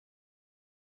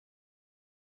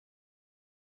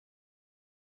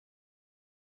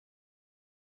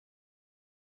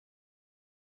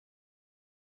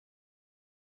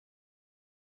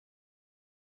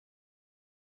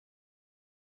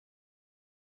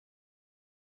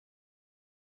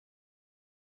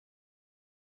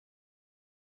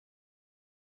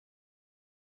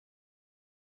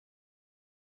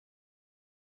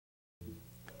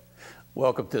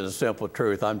Welcome to The Simple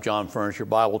Truth. I'm John Furnish, your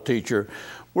Bible teacher.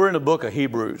 We're in the book of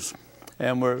Hebrews,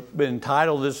 and we've been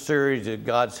entitled this series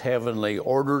God's Heavenly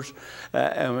Orders.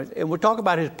 And we'll talk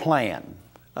about His plan,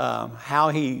 how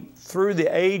He, through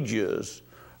the ages,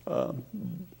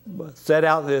 set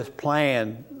out this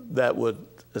plan that was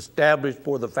established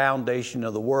for the foundation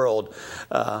of the world,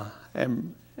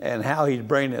 and how He's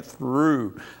bringing it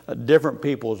through different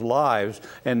people's lives,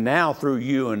 and now through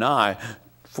you and I,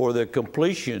 for the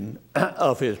completion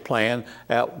of His plan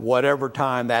at whatever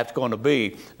time that's going to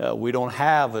be. We don't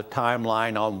have a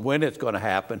timeline on when it's going to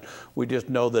happen. We just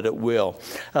know that it will.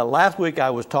 Last week I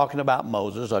was talking about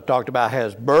Moses. I talked about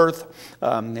his birth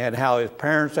and how his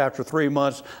parents, after 3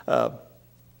 months,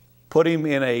 put him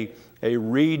in a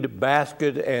reed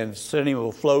basket and sent him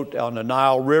afloat on the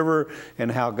Nile River,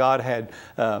 and how God had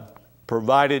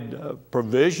provided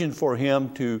provision for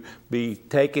him to be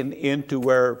taken into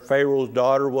where Pharaoh's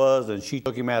daughter was, and she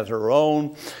took him as her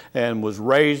own and was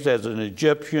raised as an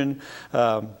Egyptian.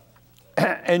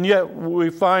 And yet we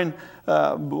find,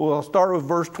 we'll start with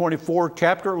verse 24,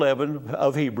 chapter 11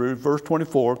 of Hebrews, verse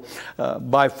 24.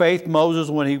 By faith Moses,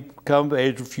 when he come of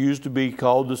age, refused to be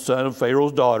called the son of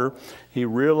Pharaoh's daughter. He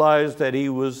realized that he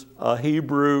was a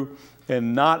Hebrew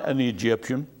and not an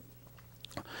Egyptian.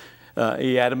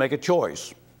 He had to make a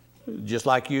choice. Just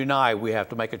like you and I, we have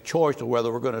to make a choice of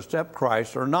whether we're going to accept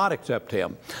Christ or not accept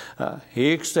Him.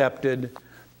 He accepted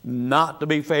not to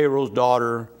be Pharaoh's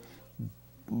daughter,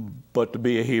 but to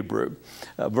be a Hebrew.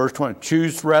 Verse 20,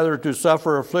 choose rather to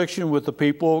suffer affliction with the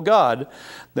people of God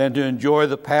than to enjoy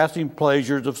the passing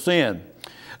pleasures of sin.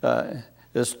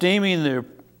 Esteeming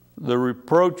the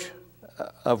reproach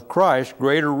of Christ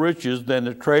greater riches than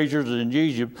the treasures in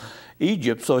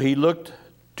Egypt, so he looked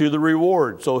to the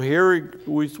reward. So here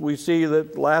we see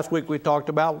that last week we talked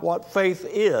about what faith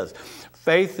is.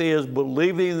 Faith is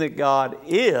believing that God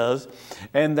is,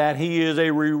 and that He is a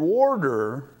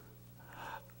rewarder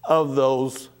of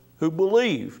those who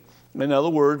believe. In other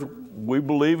words, we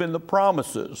believe in the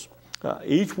promises.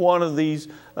 Each one of these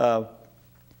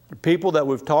people that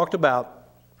we've talked about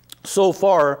so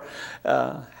far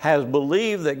has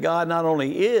believed that God not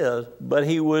only is, but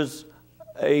He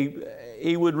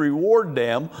would reward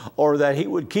them, or that He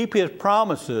would keep His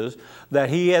promises that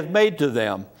He has made to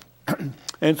them.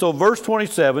 And so verse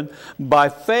 27, by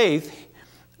faith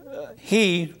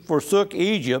he forsook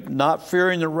Egypt, not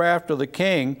fearing the wrath of the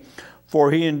king,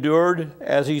 for he endured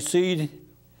as seeing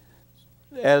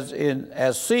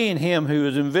Him who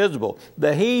is invisible.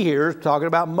 The he here is talking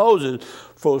about Moses,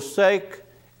 forsake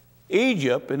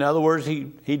Egypt. In other words,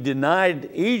 he denied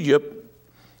Egypt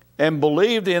and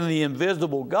believed in the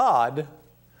invisible God,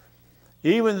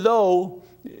 even though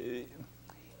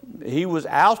he was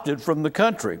ousted from the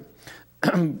country.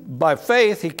 By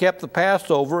faith he kept the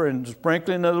Passover and the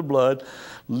sprinkling of the blood,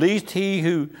 lest he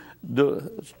who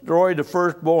destroyed the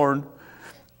firstborn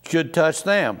should touch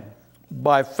them.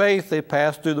 By faith they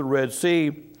passed through the Red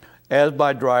Sea as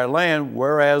by dry land,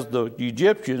 whereas the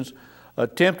Egyptians,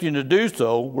 attempting to do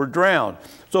so, were drowned.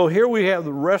 So here we have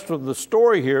the rest of the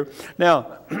story here.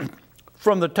 Now,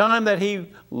 from the time that he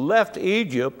left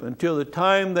Egypt until the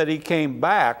time that he came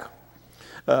back,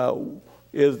 I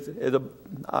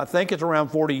think it's around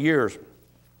 40 years,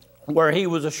 where he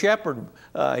was a shepherd.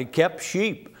 He kept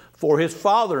sheep for his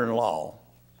father-in-law.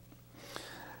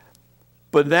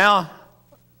 But now,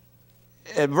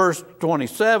 at verse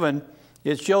 27,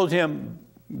 it shows him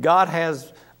God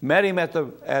has met him at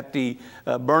the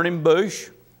burning bush,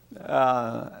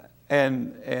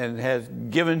 and has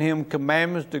given him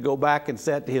commandments to go back and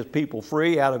set his people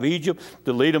free out of Egypt,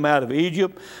 to lead them out of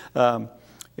Egypt.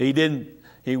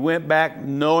 He went back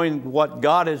knowing what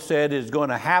God had said is going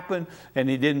to happen, and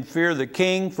he didn't fear the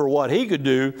king for what he could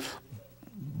do,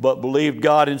 but believed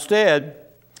God instead.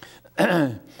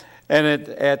 And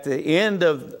at the end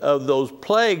of those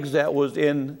plagues that was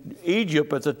in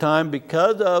Egypt at the time,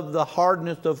 because of the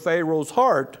hardness of Pharaoh's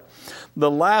heart, the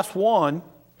last one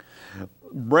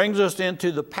brings us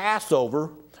into the Passover,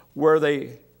 where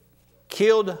they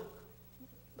killed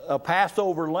a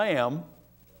Passover lamb,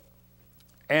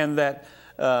 and that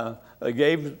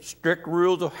gave strict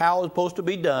rules of how it was supposed to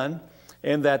be done,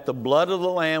 and that the blood of the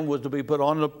lamb was to be put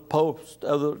on the post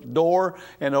of the door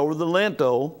and over the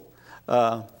lintel,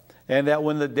 and that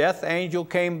when the death angel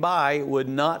came by, it would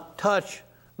not touch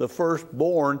the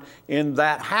firstborn in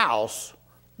that house,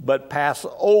 but pass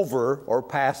over or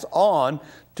pass on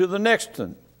to the next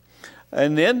one.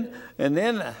 And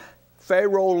then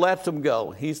Pharaoh lets them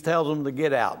go. He tells them to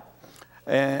get out.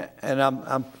 And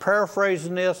I'm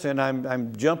paraphrasing this, and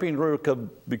I'm jumping through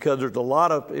because there's a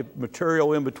lot of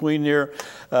material in between there.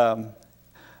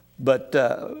 But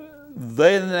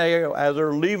then as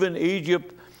they're leaving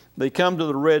Egypt, they come to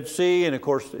the Red Sea. And of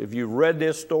course, if you've read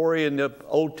this story in the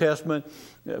Old Testament,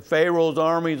 Pharaoh's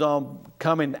armies are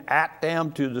coming at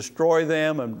them to destroy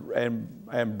them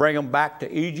and bring them back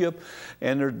to Egypt.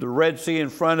 And there's the Red Sea in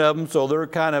front of them. So they're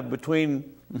kind of between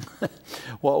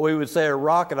what we would say a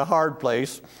rock and a hard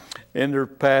place in their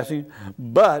passing.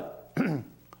 But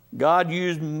God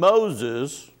used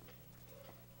Moses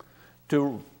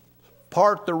to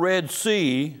part the Red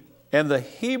Sea, and the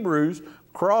Hebrews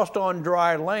crossed on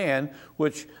dry land,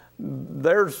 which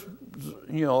there's,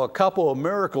 you know, a couple of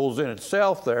miracles in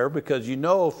itself there, because you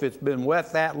know if it's been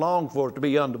wet that long for it to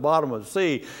be on the bottom of the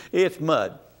sea, it's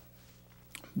mud.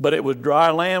 But it was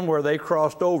dry land where they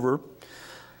crossed over.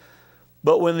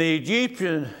 But when the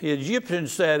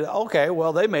Egyptians said, okay,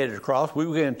 well, they made it across, we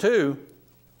can too,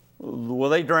 well,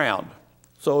 they drowned.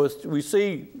 So we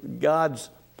see God's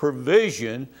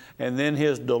provision and then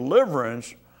his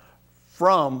deliverance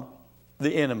from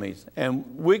the enemies. And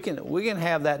we can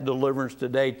have that deliverance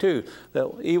today too. That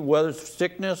whether it's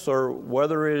sickness or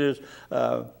whether it is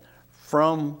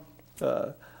from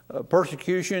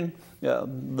persecution,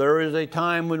 there is a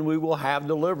time when we will have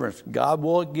deliverance. God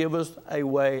will give us a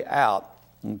way out.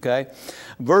 Okay?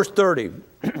 Verse 30,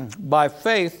 by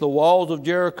faith the walls of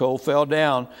Jericho fell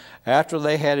down after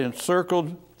they had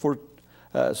encircled for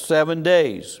 7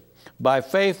 days. By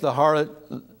faith the harlot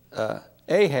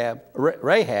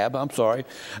Rahab,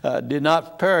 did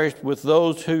not perish with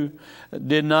those who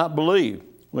did not believe,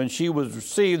 when she was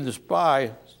received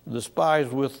the spies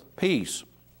with peace.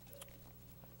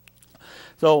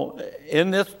 So in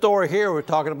this story here, we're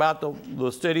talking about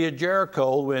the city of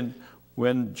Jericho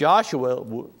when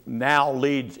Joshua now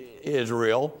leads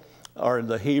Israel, or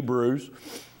the Hebrews,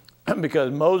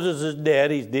 because Moses is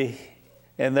dead,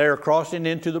 and they're crossing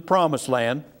into the promised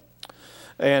land.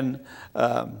 And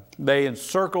they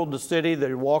encircled the city.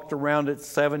 They walked around it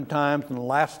 7 times. And the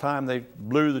last time they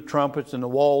blew the trumpets and the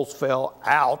walls fell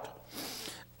out,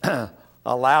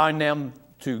 allowing them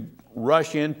to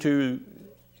rush into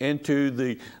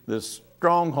the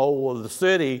stronghold of the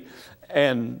city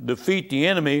and defeat the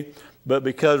enemy. But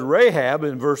because Rahab,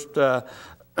 in verse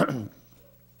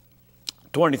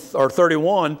 20 or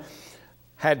 31,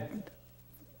 had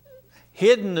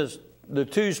hidden the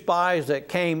 2 spies that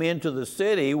came into the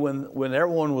city when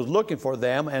everyone was looking for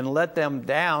them, and let them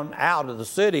down out of the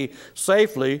city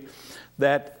safely,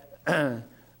 that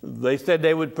they said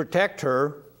they would protect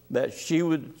her, that she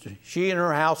and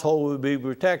her household would be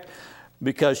protected,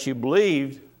 because she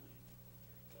believed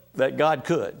that God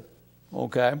could.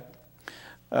 Okay?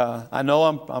 I know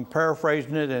I'm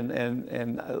paraphrasing it,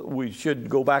 and we should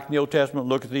go back in the Old Testament and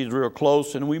look at these real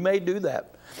close, and we may do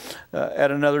that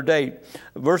at another date.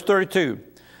 Verse 32,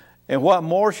 and what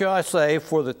more shall I say,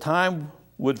 for the time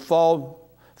would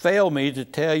fail me to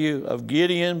tell you of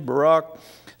Gideon, Barak,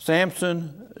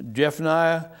 Samson,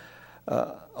 Jephthah,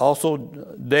 also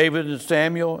David and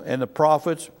Samuel and the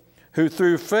prophets, who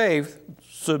through faith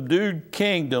subdued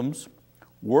kingdoms,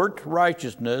 worked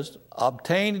righteousness,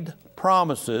 obtained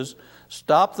promises,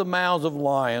 stopped the mouths of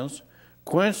lions,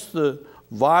 quenched the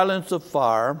violence of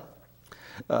fire,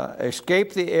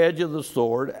 escaped the edge of the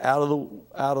sword, out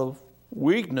of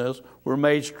weakness were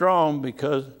made strong,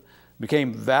 because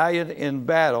became valiant in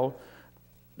battle,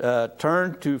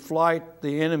 turned to flight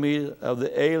the enemy of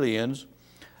the aliens.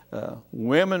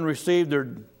 Women received their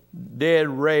dead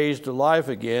raised to life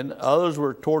again. Others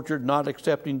were tortured, not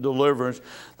accepting deliverance,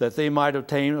 that they might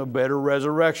obtain a better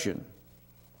resurrection.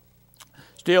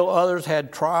 Still others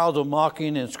had trials of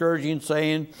mocking and scourging,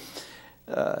 saying,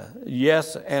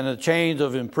 yes, and the chains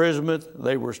of imprisonment.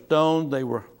 They were stoned, they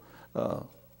were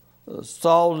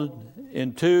sawed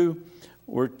in two,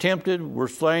 were tempted, were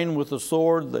slain with the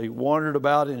sword. They wandered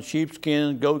about in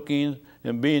sheepskin, goatskin,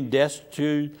 and being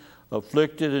destitute,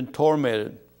 afflicted, and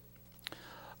tormented,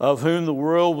 of whom the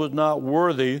world was not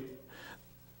worthy.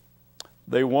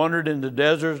 They wandered in the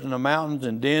deserts and the mountains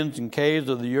and dens and caves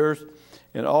of the earth.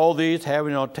 And all these,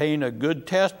 having obtained a good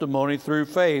testimony through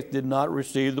faith, did not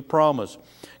receive the promise,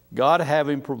 God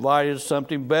having provided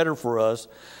something better for us,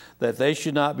 that they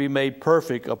should not be made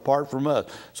perfect apart from us.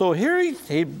 So here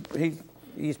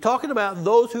he's talking about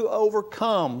those who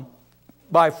overcome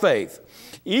by faith.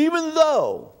 Even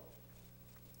though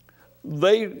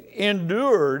they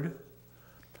endured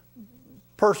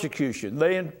persecution,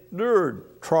 they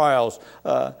endured trials,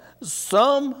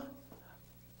 some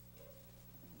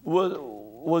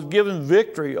was given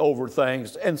victory over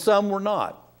things, and some were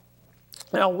not.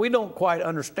 Now, we don't quite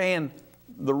understand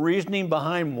the reasoning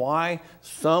behind why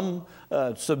some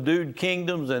subdued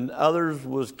kingdoms and others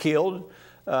was killed.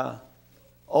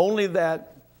 Only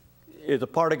that is a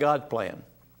part of God's plan.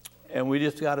 And we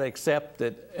just got to accept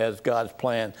it as God's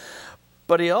plan.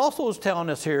 But he also is telling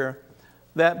us here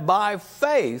that by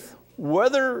faith,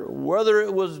 whether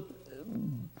it was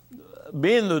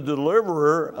being the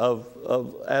deliverer of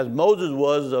as Moses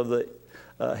was of the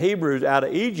Hebrews out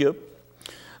of Egypt,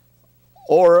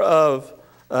 or of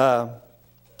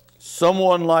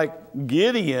someone like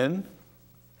Gideon,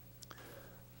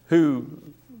 who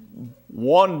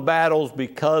won battles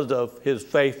because of his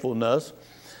faithfulness.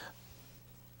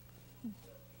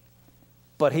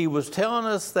 But he was telling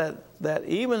us that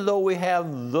even though we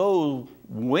have those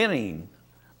winning,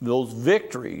 those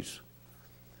victories,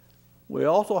 we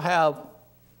also have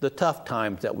the tough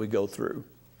times that we go through.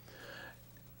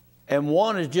 And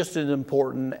one is just as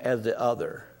important as the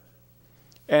other.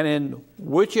 And in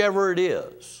whichever it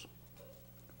is,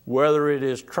 whether it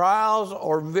is trials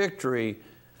or victory,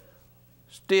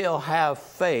 still have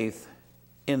faith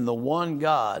in the one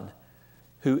God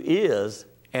who is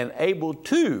and able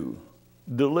to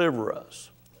deliver us.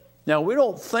 Now, we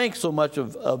don't think so much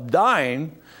of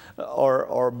dying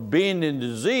or being in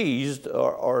disease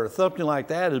or something like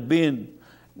that as being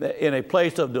in a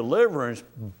place of deliverance,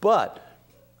 but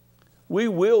we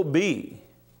will be,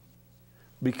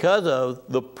 because of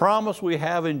the promise we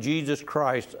have in Jesus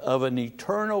Christ of an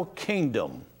eternal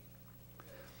kingdom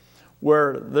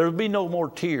where there will be no more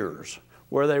tears,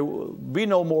 where there will be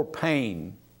no more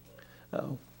pain.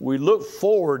 We look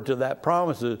forward to that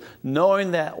promise,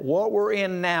 knowing that what we're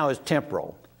in now is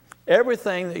temporal.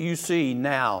 Everything that you see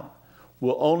now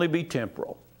will only be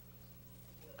temporal.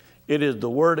 It is the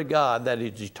Word of God that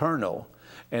is eternal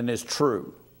and is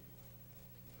true.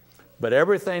 But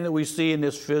everything that we see in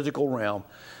this physical realm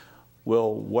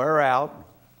will wear out,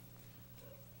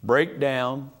 break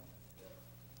down,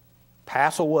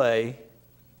 pass away,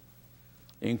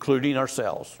 including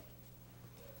ourselves.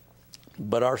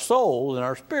 But our soul and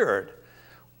our spirit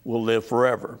will live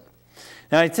forever.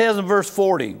 Now it says in verse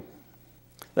 40,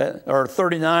 or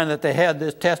 39, that they had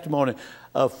this testimony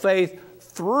of faith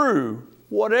through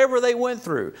whatever they went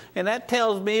through. And that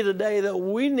tells me today that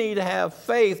we need to have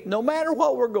faith no matter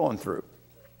what we're going through.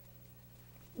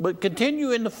 But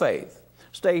continue in the faith.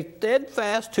 Stay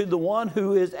steadfast to the one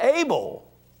who is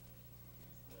able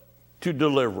to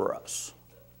deliver us,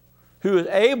 who is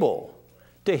able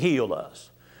to heal us,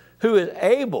 who is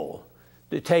able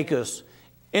to take us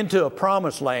into a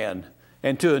promised land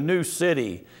and to a new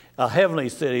city, a heavenly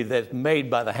city that's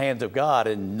made by the hands of God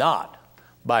and not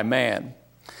by man.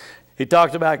 He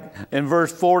talks about in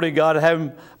verse 40, God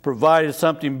having provided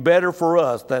something better for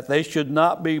us, that they should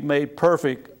not be made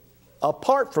perfect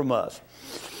apart from us.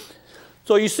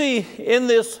 So you see, in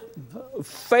this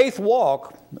faith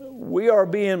walk, we are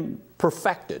being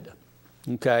perfected.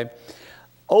 Okay?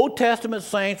 Old Testament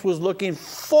saints was looking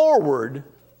forward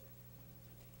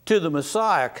to the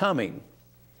Messiah coming,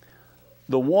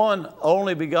 the one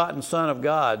only begotten Son of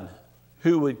God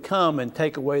who would come and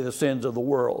take away the sins of the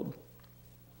world.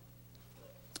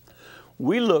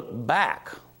 We look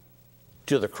back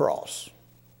to the cross,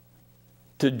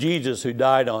 to Jesus who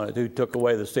died on it, who took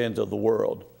away the sins of the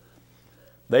world.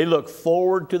 They look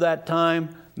forward to that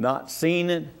time, not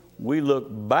seeing it. We look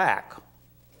back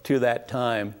to that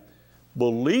time,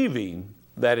 believing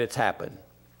that it's happened.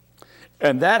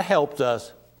 And that helps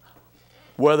us,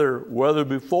 whether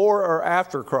before or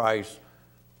after Christ,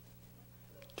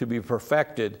 to be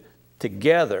perfected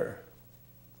together,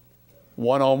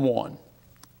 one-on-one,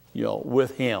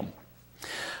 with Him.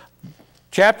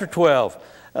 Chapter 12,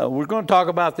 we're going to talk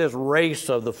about this race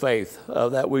of the faith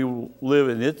that we live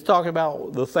in. It's talking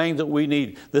about the things that we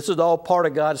need. This is all part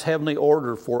of God's heavenly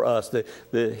order for us,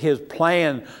 His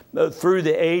plan through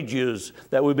the ages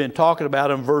that we've been talking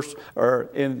about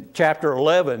in chapter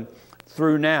 11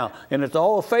 through now. And it's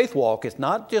all a faith walk. It's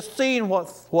not just seeing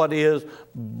what is,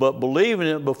 but believing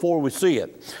it before we see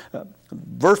it.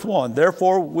 Verse 1,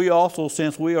 therefore we also,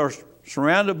 since we are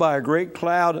surrounded by a great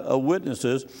cloud of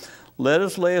witnesses, let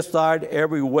us lay aside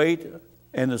every weight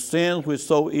and the sins which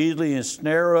so easily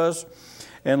ensnare us,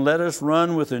 and let us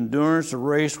run with endurance the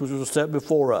race which was set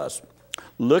before us,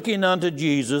 looking unto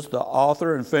Jesus, the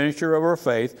author and finisher of our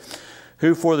faith,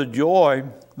 who for the joy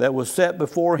that was set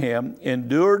before him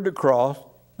endured the cross,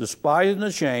 despising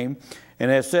the shame, and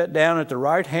has sat down at the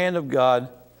right hand of God,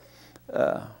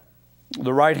 the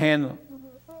right hand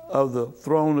of the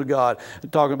throne of God.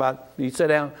 Talking about, he sat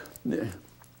down.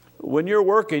 When you're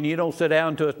working, you don't sit down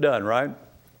until it's done, right?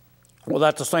 Well,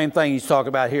 that's the same thing he's talking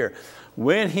about here.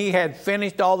 When he had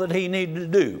finished all that he needed to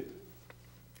do,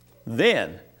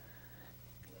 then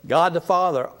God the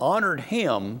Father honored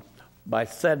him by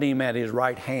setting him at his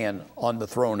right hand on the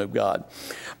throne of God.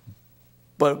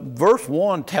 But verse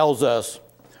 1 tells us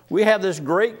we have this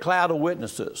great cloud of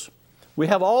witnesses. We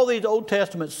have all these Old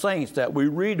Testament saints that we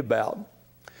read about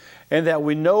and that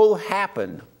we know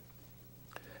happened.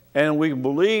 And we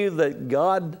believe that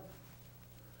God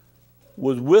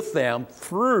was with them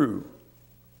through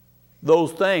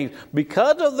those things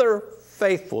because of their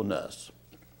faithfulness.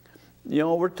 You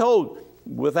know, we're told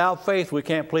without faith we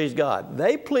can't please God.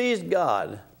 They pleased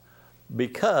God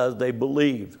because they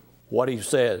believed what He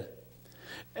said.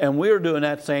 And we're doing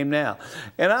that same now.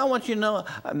 And I want you to know,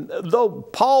 though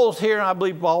Paul's here, and I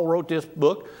believe Paul wrote this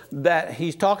book, that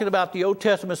he's talking about the Old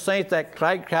Testament saints, that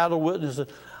crowd of witnesses.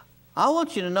 I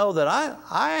want you to know that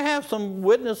I have some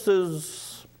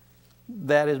witnesses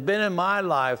that has been in my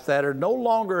life that are no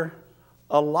longer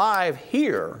alive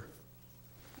here,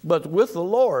 but with the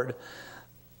Lord,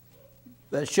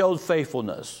 that showed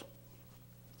faithfulness.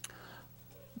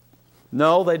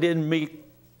 No, they didn't meet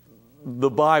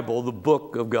the Bible, the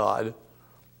book of God,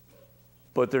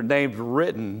 but their names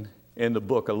written in the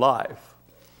book of life.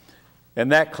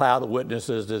 And that cloud of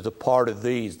witnesses is a part of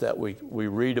these that we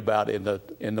read about in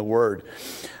the Word.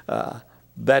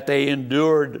 That they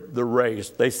endured the race.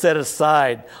 They set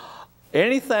aside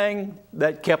anything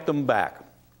that kept them back.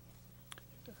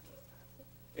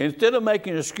 Instead of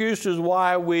making excuses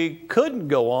why we couldn't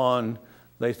go on,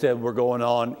 they said we're going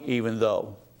on even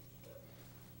though.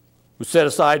 We set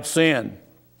aside sin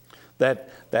that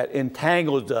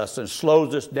entangles us and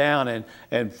slows us down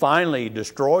and finally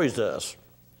destroys us.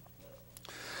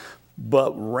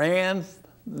 But ran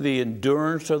the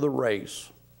endurance of the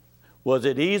race. Was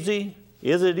it easy?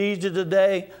 Is it easy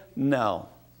today? No.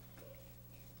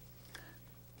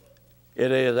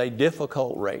 It is a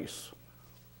difficult race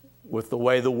with the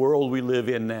way the world we live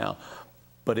in now,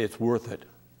 but it's worth it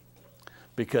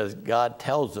because God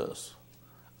tells us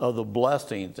of the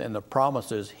blessings and the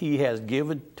promises He has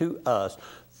given to us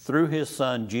through His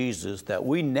Son Jesus, that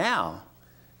we now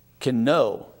can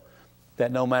know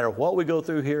that no matter what we go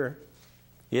through here,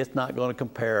 it's not going to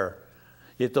compare.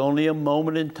 It's only a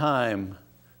moment in time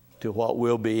to what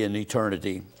will be in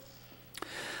eternity.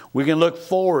 We can look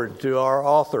forward to our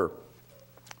author,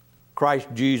 Christ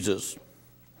Jesus.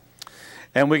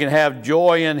 And we can have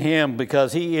joy in Him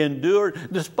because He endured,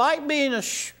 despite being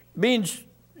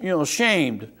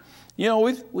shamed. You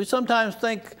know, we sometimes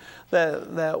think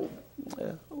that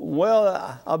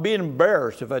well, I'll be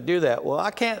embarrassed if I do that. Well,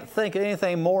 I can't think of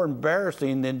anything more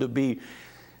embarrassing than to be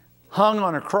hung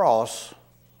on a cross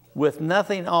with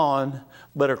nothing on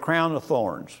but a crown of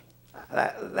thorns.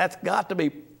 That's got to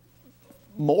be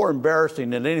more embarrassing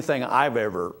than anything I've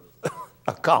ever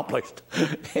accomplished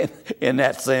in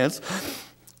that sense.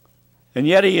 And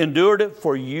yet He endured it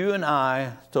for you and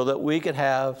I so that we could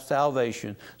have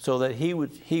salvation, so that He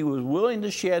was willing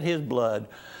to shed His blood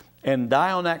and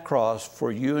die on that cross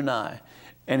for you and I.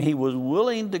 And He was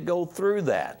willing to go through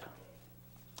that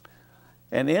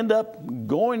and end up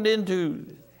going into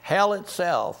hell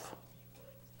itself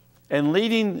and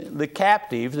leading the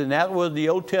captives, and that was the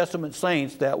Old Testament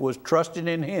saints that was trusting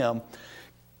in Him,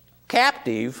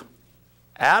 captive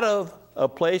out of a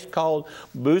place called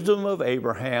Bosom of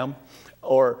Abraham,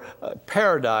 or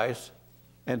paradise,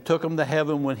 and took them to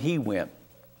heaven when He went.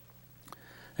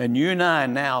 And you and I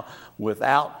now,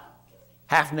 without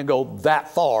having to go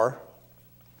that far,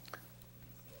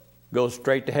 go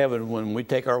straight to heaven when we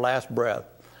take our last breath.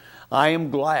 I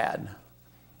am glad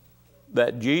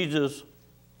that Jesus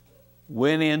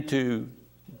went into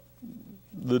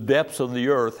the depths of the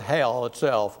earth, hell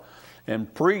itself,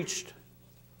 and preached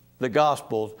the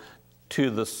gospel to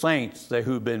the saints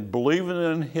who've been believing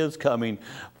in His coming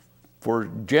for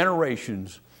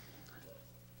generations.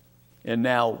 And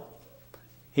now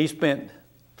He spent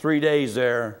 3 days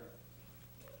there.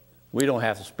 We don't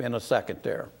have to spend a second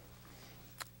there.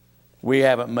 We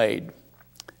haven't made.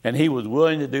 And He was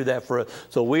willing to do that for us,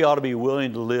 so we ought to be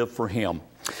willing to live for Him.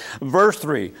 Verse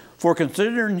 3, for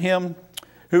considering Him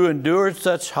who endured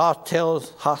such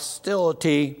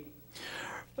hostility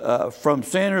from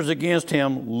sinners against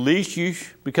Him, lest you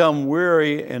become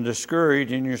weary and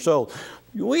discouraged in your soul.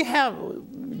 We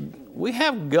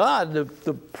have God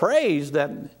to praise that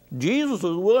Jesus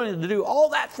was willing to do all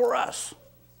that for us.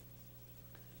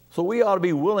 So we ought to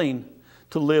be willing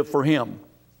to live for Him.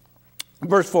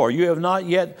 Verse 4, you have not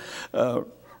yet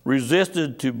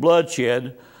resisted to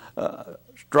bloodshed,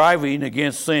 striving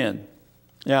against sin.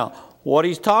 Now, what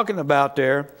he's talking about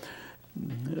there,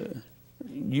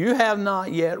 you have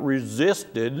not yet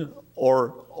resisted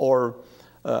or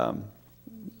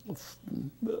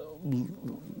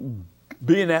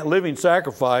being that living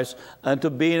sacrifice unto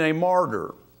being a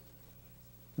martyr,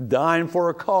 dying for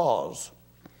a cause.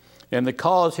 And the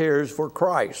cause here is for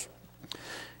Christ.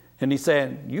 And he's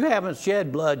saying, you haven't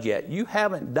shed blood yet. You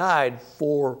haven't died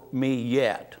for me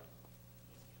yet.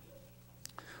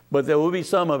 But there will be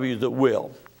some of you that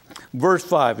will. Verse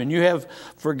 5, and you have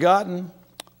forgotten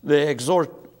the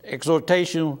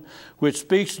exhortation which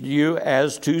speaks to you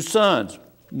as to sons.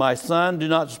 My son, do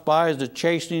not despise the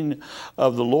chastening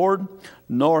of the Lord,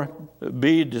 nor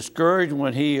be discouraged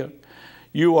when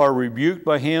you are rebuked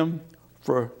by him.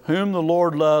 For whom the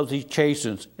Lord loves, he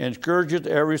chastens, and scourges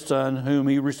every son whom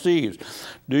he receives.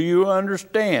 Do you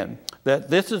understand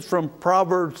that this is from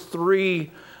Proverbs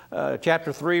 3,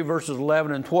 chapter 3, verses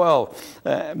 11 and 12.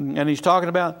 And he's talking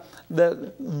about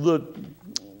the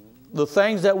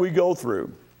things that we go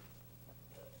through,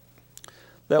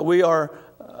 that we are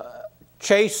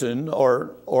chastened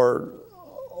or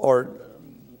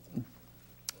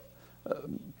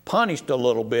punished a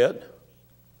little bit,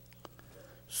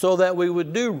 so that we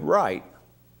would do right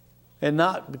and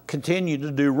not continue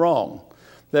to do wrong,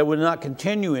 that would not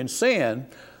continue in sin,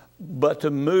 but to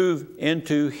move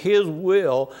into his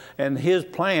will and his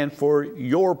plan for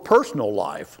your personal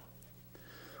life,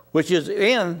 which is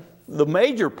in the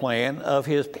major plan of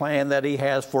his plan that he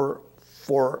has for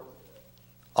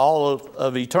all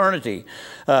of eternity.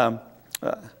 I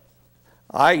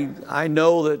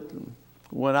know that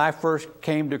when I first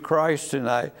came to Christ,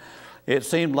 and it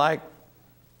seemed like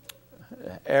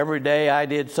every day I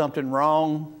did something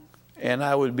wrong, and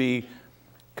I would be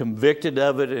convicted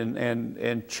of it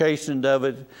and chastened of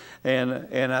it.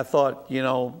 And I thought, you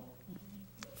know,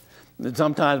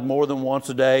 sometimes more than once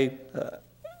a day.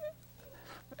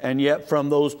 And yet from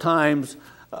those times,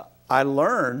 I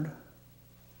learned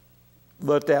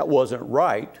that that wasn't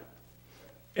right.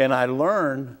 And I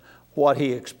learned what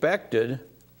he expected.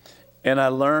 And I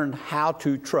learned how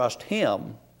to trust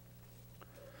him.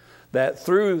 That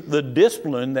through the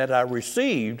discipline that I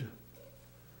received,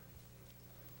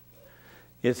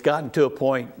 it's gotten to a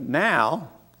point now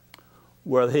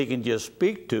where he can just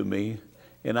speak to me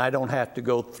and I don't have to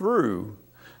go through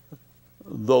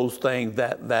those things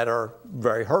that are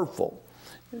very hurtful.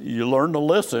 You learn to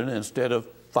listen instead of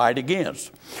fight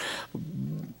against.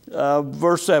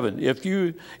 Verse 7, if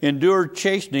you endure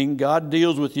chastening, God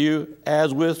deals with you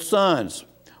as with sons.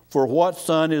 For what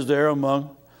son is there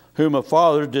among whom a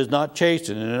father does not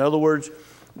chasten? And in other words,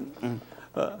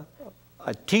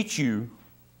 I teach you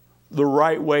the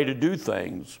right way to do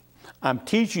things. I'm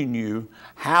teaching you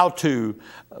how to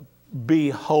be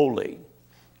holy,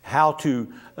 how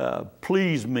to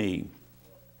please me.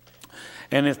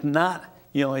 And it's not,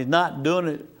 you know, he's not doing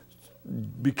it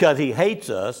because he hates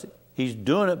us. He's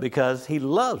doing it because he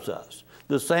loves us.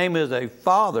 The same as a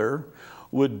father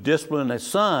would discipline a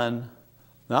son,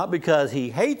 not because he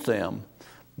hates them,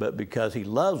 but because he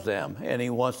loves them and he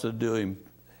wants to do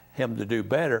him to do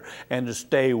better and to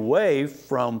stay away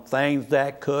from things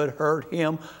that could hurt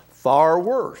him far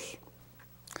worse.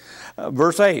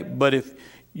 Verse 8, but if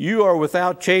you are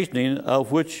without chastening,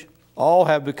 of which all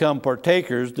have become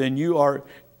partakers, then you are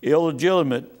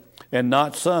illegitimate and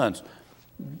not sons.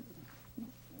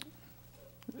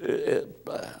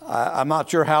 I'm not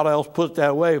sure how else to put it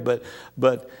that way,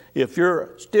 but if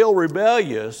you're still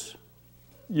rebellious,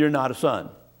 you're not a son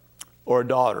or a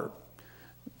daughter.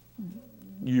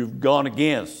 You've gone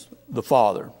against the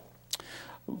Father.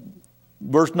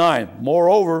 Verse 9,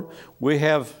 moreover, we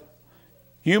have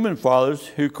human fathers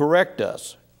who correct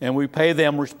us, and we pay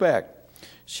them respect.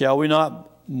 Shall we not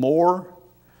more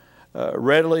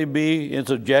readily be in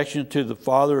subjection to the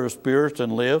Father of spirits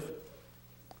and live?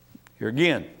 Here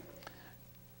again,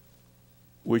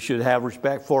 we should have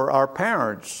respect for our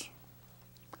parents,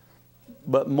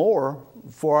 but more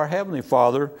for our Heavenly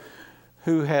Father,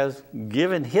 who has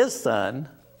given his Son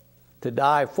to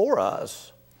die for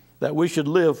us, that we should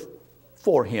live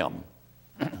for him.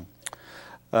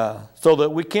 So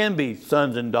that we can be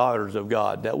sons and daughters of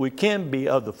God, that we can be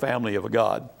of the family of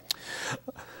God.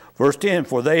 Verse 10,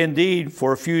 for they indeed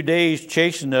for a few days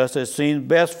chastened us as seemed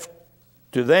best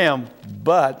to them,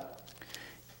 but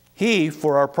he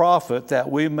for our profit,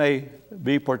 that we may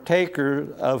be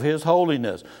partakers of his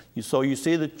holiness. So you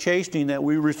see, the chastening that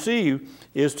we receive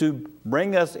is to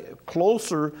bring us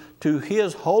closer to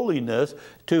his holiness,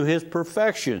 to his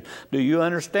perfection. Do you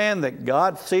understand that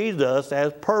God sees us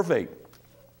as perfect?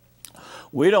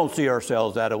 We don't see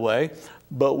ourselves that way,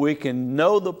 but we can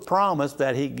know the promise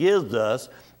that he gives us,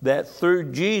 that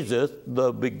through Jesus,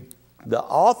 the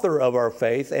author of our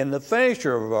faith and the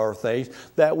finisher of our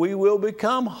faith, that we will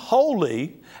become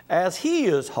holy as he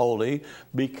is holy,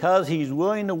 because he's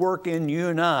willing to work in you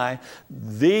and I,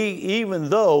 even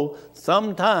though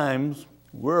sometimes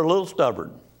we're a little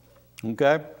stubborn.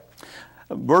 Okay?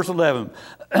 Verse 11.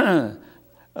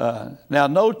 Now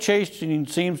no chastening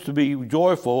seems to be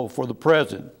joyful for the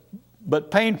present,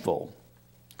 but painful.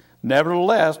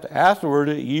 Nevertheless, afterward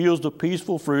it yields the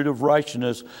peaceful fruit of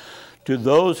righteousness to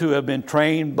those who have been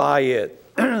trained by it.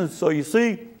 So you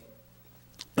see,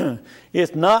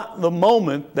 it's not the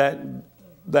moment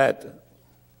that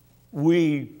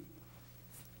we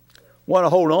want to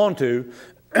hold on to.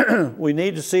 We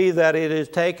need to see that it is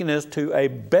taking us to a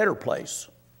better place,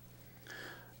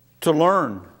 to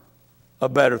learn a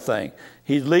better thing.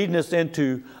 He's leading us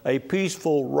into a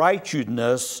peaceful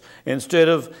righteousness instead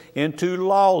of into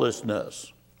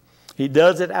lawlessness. He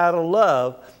does it out of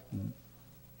love,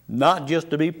 not just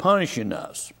to be punishing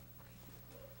us.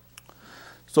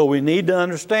 So we need to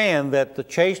understand that the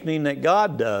chastening that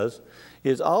God does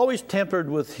is always tempered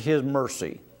with His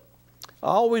mercy,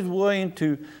 always willing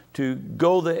to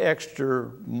go the extra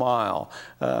mile.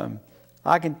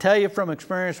 I can tell you from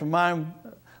experience of mine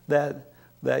that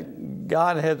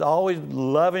God has always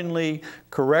lovingly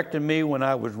corrected me when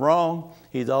I was wrong.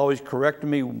 He's always corrected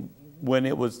me when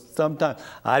it was sometimes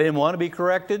I didn't want to be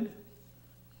corrected.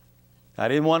 I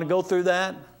didn't want to go through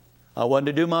that. I wanted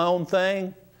to do my own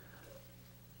thing.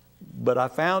 But I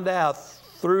found out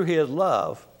through His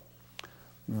love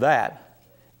that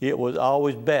it was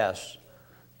always best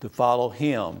to follow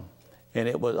Him. And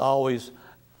it was always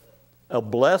a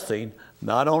blessing,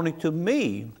 not only to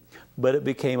me, but it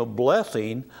became a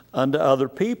blessing unto other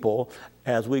people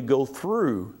as we go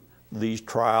through these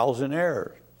trials and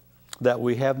errors that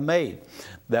we have made,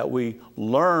 that we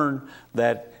learn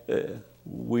that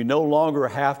we no longer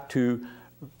have to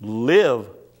live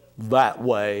that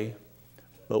way,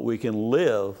 but we can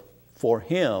live for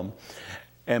Him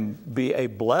and be a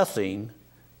blessing,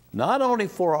 not only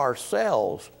for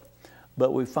ourselves,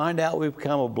 but we find out we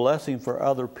become a blessing for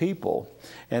other people,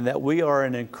 and that we are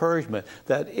an encouragement,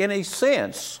 that in a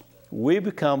sense, we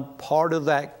become part of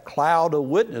that cloud of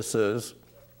witnesses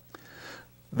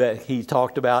that he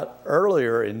talked about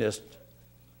earlier in this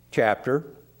chapter,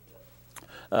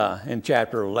 in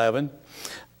chapter 11,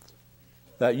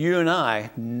 that you and I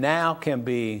now can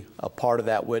be a part of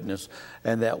that witness,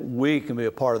 and that we can be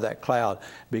a part of that cloud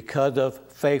because of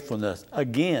faithfulness.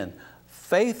 Again,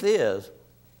 faith is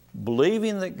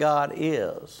believing that God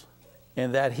is,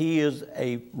 and that He is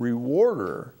a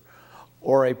rewarder,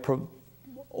 or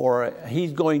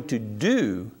He's going to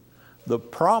do the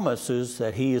promises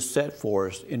that He has set for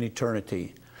us in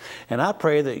eternity. And I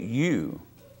pray that you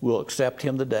will accept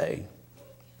Him today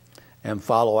and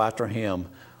follow after Him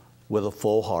with a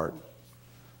full heart.